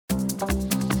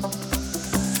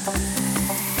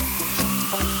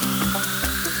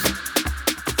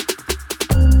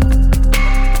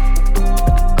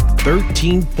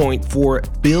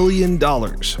$13.4 billion.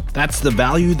 That's the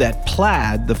value that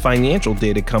Plaid, the financial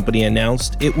data company,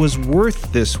 announced it was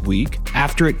worth this week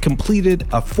after it completed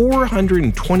a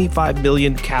 $425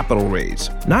 million capital raise.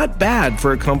 Not bad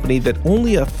for a company that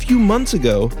only a few months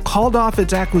ago called off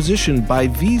its acquisition by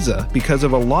Visa because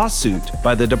of a lawsuit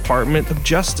by the Department of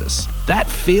Justice. That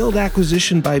failed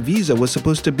acquisition by Visa was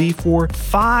supposed to be for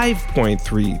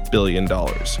 $5.3 billion.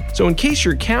 So in case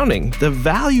you're counting, the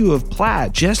value of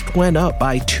Plaid just went up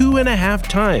by 2.5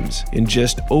 times in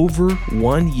just over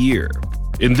 1 year.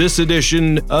 In this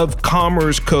edition of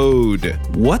Commerce Code,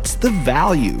 what's the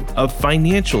value of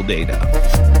financial data?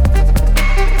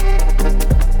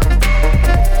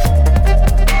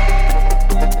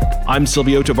 I'm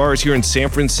Silvio Tavares here in San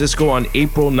Francisco on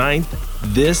April 9th.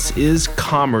 This is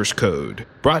Commerce Code,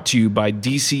 brought to you by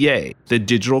DCA, the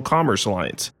Digital Commerce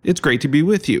Alliance. It's great to be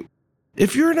with you.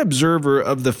 If you're an observer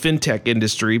of the fintech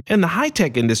industry and the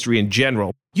high-tech industry in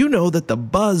general, you know that the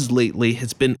buzz lately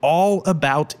has been all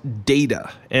about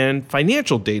data, and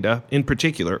financial data in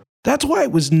particular. That's why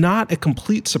it was not a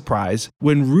complete surprise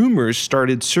when rumors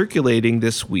started circulating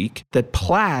this week that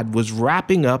Plaid was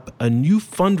wrapping up a new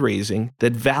fundraising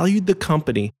that valued the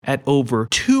company at over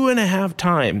 2.5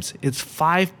 times its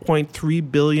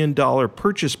 $5.3 billion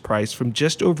purchase price from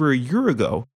just over a year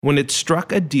ago when it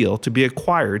struck a deal to be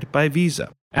acquired by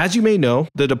Visa. As you may know,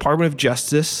 the Department of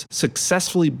Justice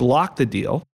successfully blocked the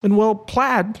deal, and well,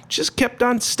 Plaid just kept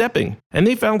on stepping, and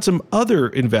they found some other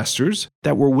investors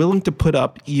that were willing to put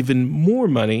up even more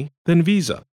money than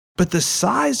Visa. But the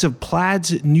size of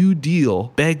Plaid's new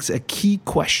deal begs a key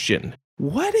question.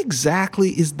 What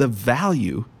exactly is the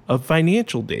value of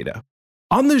financial data?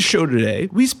 On this show today,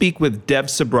 we speak with Dev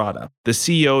Subrata, the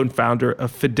CEO and founder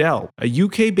of Fidel, a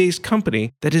UK-based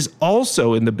company that is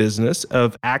also in the business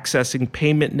of accessing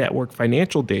payment network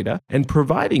financial data and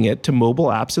providing it to mobile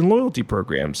apps and loyalty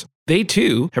programs. They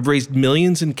too have raised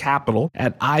millions in capital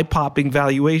at eye-popping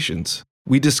valuations.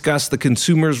 We discuss the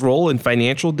consumer's role in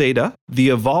financial data, the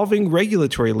evolving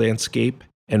regulatory landscape,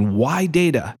 and why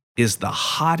data is the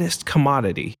hottest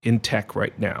commodity in tech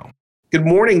right now. Good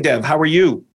morning, Dev. How are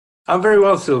you? I'm very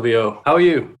well, Silvio. How are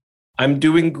you? I'm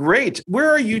doing great.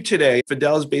 Where are you today?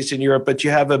 Fidel is based in Europe, but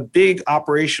you have a big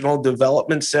operational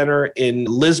development center in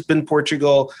Lisbon,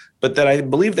 Portugal, but then I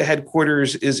believe the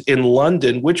headquarters is in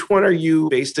London. Which one are you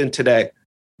based in today?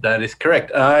 That is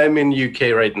correct. I'm in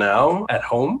UK right now at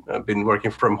home. I've been working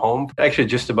from home actually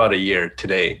just about a year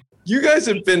today. You guys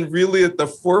have been really at the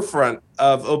forefront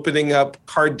of opening up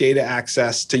card data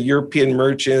access to European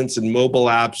merchants and mobile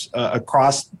apps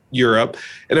across Europe.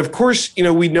 And of course,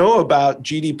 we know about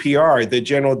GDPR, the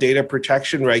General Data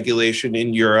Protection Regulation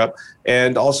in Europe,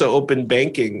 and also open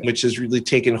banking, which has really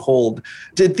taken hold.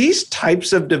 Did these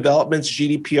types of developments,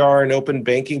 GDPR and open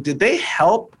banking, did they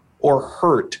help or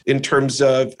hurt in terms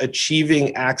of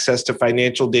achieving access to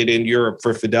financial data in Europe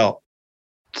for Fidel?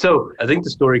 So I think the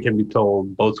story can be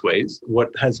told both ways. What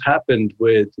has happened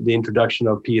with the introduction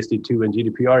of PSD2 and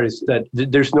GDPR is that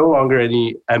there's no longer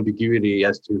any ambiguity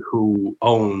as to who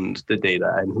owns the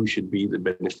data and who should be the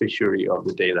beneficiary of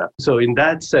the data. So in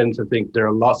that sense, I think there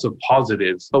are lots of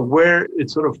positives. But where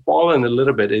it's sort of fallen a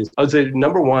little bit is, I would say,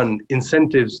 number one,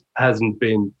 incentives hasn't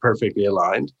been perfectly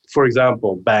aligned. For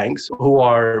example, banks who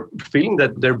are feeling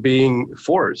that they're being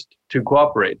forced to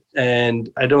cooperate. And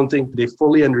I don't think they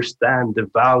fully understand the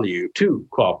value to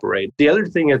cooperate. The other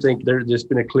thing, I think there's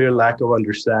been a clear lack of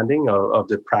understanding of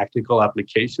the practical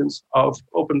applications of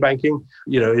open banking.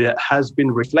 It has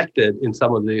been reflected in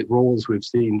some of the rules we've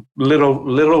seen.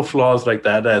 Little flaws like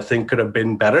that I think could have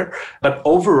been better. But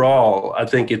overall, I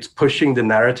think it's pushing the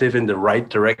narrative in the right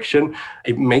direction.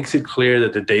 It makes it clear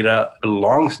that the data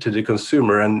belongs to the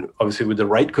consumer. And obviously with the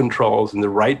right controls and the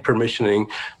right permissioning,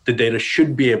 the data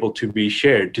should be able to be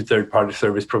shared to third-party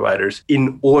service providers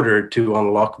in order to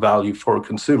unlock value for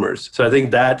consumers. So I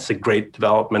think that's a great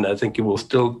development. I think it will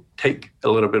still take a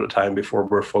little bit of time before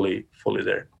we're fully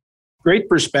there. Great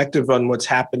perspective on what's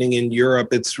happening in Europe.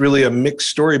 It's really a mixed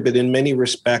story, but in many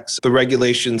respects, the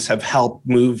regulations have helped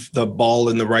move the ball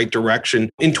in the right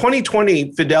direction. In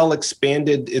 2020, Fidel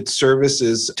expanded its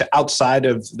services to outside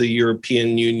of the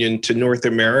European Union to North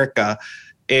America.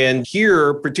 And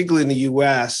here, particularly in the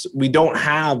US, we don't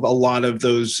have a lot of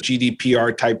those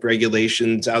GDPR type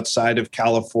regulations outside of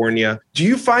California. Do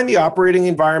you find the operating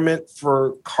environment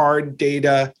for card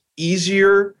data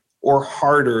easier or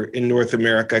harder in North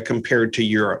America compared to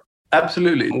Europe?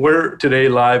 Absolutely. We're today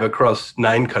live across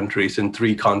 9 countries in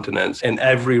 3 continents, and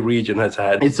every region has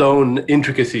had its own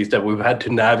intricacies that we've had to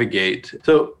navigate.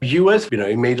 So US,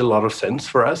 it made a lot of sense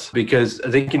for us because I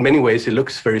think in many ways it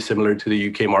looks very similar to the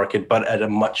UK market, but at a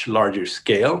much larger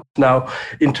scale. Now,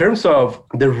 in terms of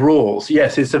the rules,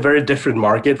 yes, it's a very different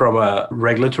market from a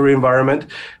regulatory environment.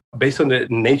 Based on the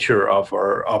nature of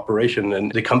our operation and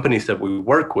the companies that we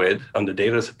work with on the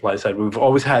data supply side, we've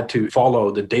always had to follow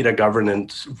the data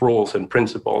governance rules and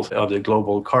principles of the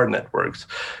global card networks.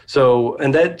 So,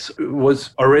 and that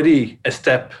was already a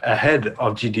step ahead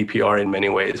of GDPR in many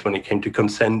ways when it came to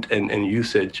consent and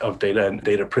usage of data and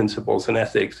data principles and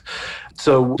ethics.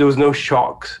 So there was no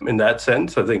shock in that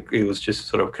sense. I think it was just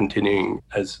sort of continuing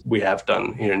as we have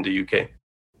done here in the UK.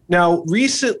 Now,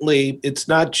 recently, it's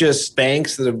not just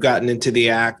banks that have gotten into the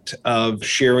act of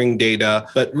sharing data,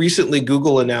 but recently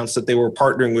Google announced that they were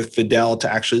partnering with Fidel to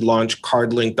actually launch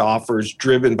card-linked offers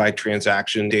driven by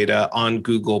transaction data on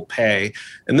Google Pay.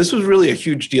 And this was really a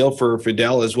huge deal for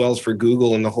Fidel as well as for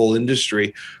Google and the whole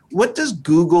industry. What does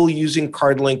Google using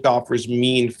card-linked offers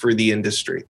mean for the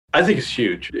industry? I think it's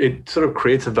huge. It sort of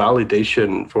creates a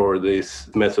validation for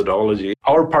this methodology.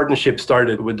 Our partnership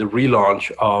started with the relaunch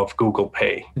of Google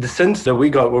Pay. The sense that we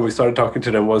got when we started talking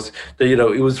to them was that,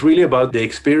 it was really about the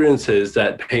experiences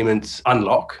that payments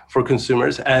unlock for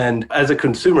consumers. And as a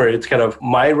consumer, it's kind of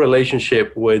my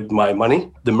relationship with my money,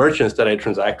 the merchants that I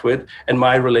transact with, and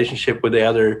my relationship with the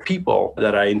other people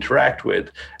that I interact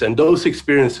with. And those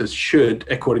experiences should,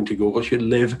 according to Google, should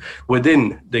live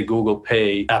within the Google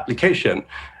Pay application.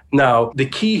 Now, the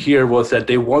key here was that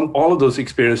they want all of those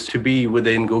experiences to be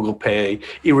within Google Pay,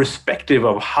 irrespective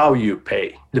of how you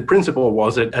pay. The principle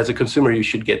was that as a consumer, you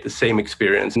should get the same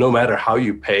experience no matter how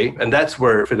you pay. And that's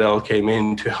where Fidel came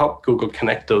in to help Google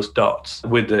connect those dots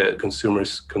with the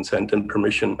consumer's consent and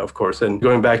permission, of course. And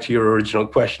going back to your original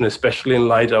question, especially in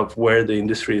light of where the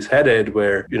industry is headed,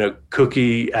 where,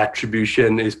 cookie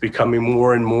attribution is becoming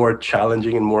more and more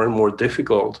challenging and more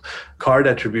difficult, card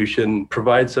attribution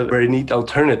provides a very neat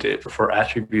alternative for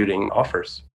attributing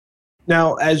offers.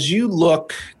 Now, as you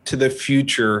look to the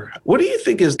future, what do you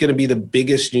think is going to be the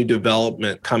biggest new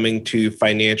development coming to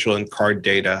financial and card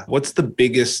data? What's the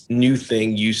biggest new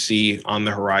thing you see on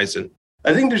the horizon?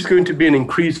 I think there's going to be an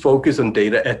increased focus on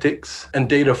data ethics and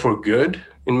data for good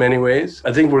in many ways.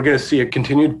 I think we're going to see a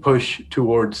continued push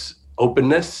towards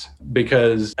openness,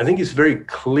 because I think it's very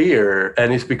clear,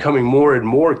 and it's becoming more and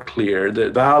more clear, the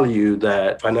value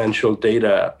that financial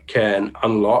data can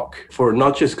unlock for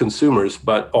not just consumers,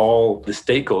 but all the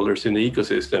stakeholders in the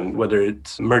ecosystem, whether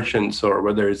it's merchants or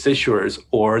whether it's issuers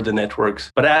or the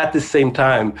networks. But at the same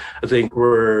time, I think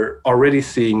we're already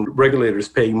seeing regulators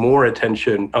paying more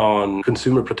attention on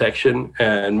consumer protection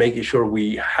and making sure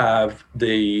we have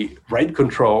the right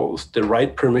controls, the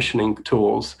right permissioning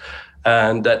tools,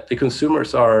 and that the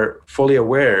consumers are fully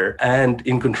aware and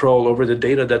in control over the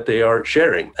data that they are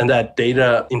sharing, and that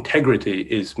data integrity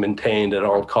is maintained at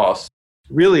all costs.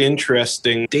 Really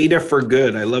interesting. Data for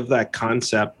good. I love that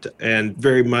concept, and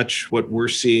very much what we're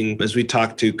seeing as we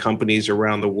talk to companies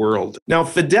around the world. Now,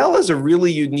 Fidel is a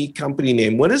really unique company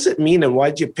name. What does it mean, and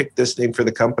why did you pick this name for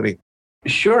the company?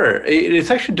 Sure.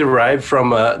 It's actually derived from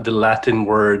the Latin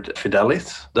word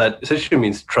fidelis, that essentially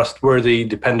means trustworthy,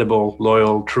 dependable,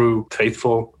 loyal, true,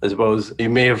 faithful. I suppose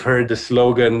you may have heard the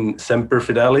slogan Semper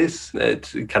Fidelis.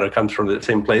 It kind of comes from the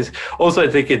same place. Also, I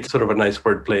think it's sort of a nice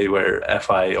wordplay where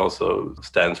FI also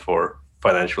stands for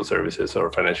financial services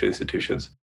or financial institutions.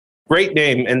 Great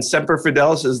name. And Semper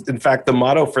Fidelis is, in fact, the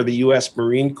motto for the U.S.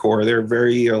 Marine Corps. They're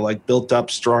very built up,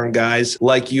 strong guys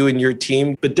like you and your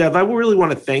team. But Dev, I really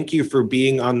want to thank you for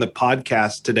being on the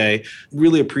podcast today.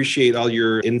 Really appreciate all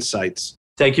your insights.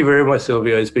 Thank you very much,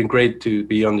 Silvio. It's been great to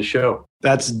be on the show.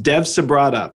 That's Dev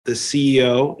Subrata, the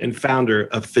CEO and founder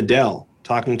of Fidel,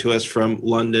 talking to us from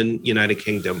London, United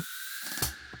Kingdom.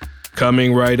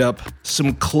 Coming right up,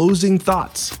 some closing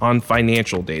thoughts on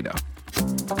financial data.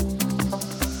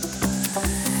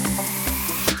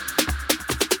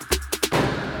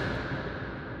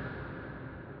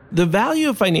 The value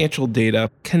of financial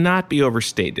data cannot be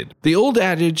overstated. The old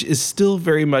adage is still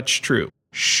very much true.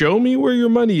 Show me where your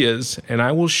money is, and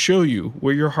I will show you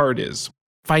where your heart is.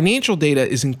 Financial data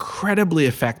is incredibly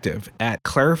effective at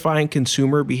clarifying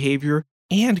consumer behavior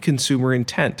and consumer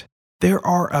intent. There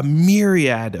are a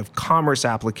myriad of commerce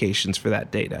applications for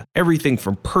that data. Everything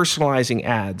from personalizing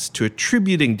ads to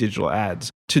attributing digital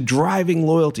ads to driving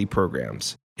loyalty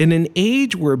programs. In an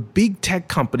age where big tech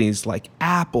companies like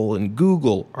Apple and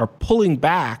Google are pulling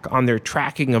back on their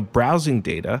tracking of browsing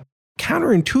data,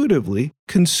 counterintuitively,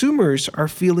 consumers are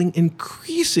feeling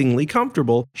increasingly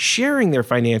comfortable sharing their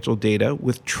financial data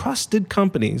with trusted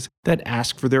companies that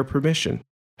ask for their permission.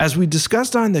 As we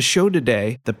discussed on the show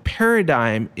today, the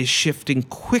paradigm is shifting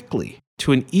quickly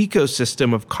to an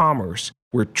ecosystem of commerce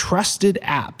where trusted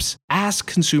apps ask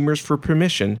consumers for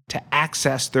permission to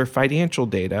access their financial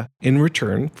data in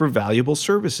return for valuable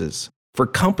services. For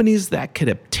companies that can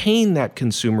obtain that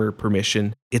consumer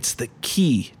permission, it's the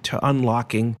key to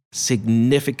unlocking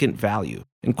significant value.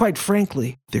 And quite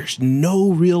frankly, there's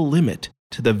no real limit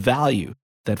to the value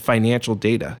that financial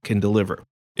data can deliver.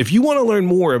 If you want to learn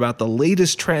more about the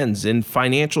latest trends in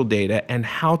financial data and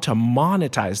how to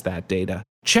monetize that data,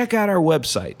 check out our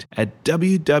website at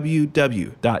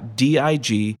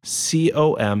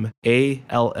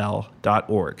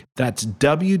www.digcomall.org. That's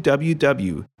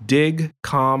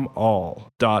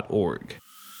www.digcomall.org.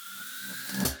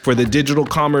 For the Digital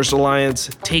Commerce Alliance,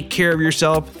 take care of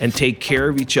yourself and take care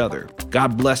of each other.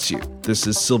 God bless you. This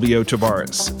is Silvio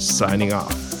Tavares signing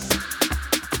off.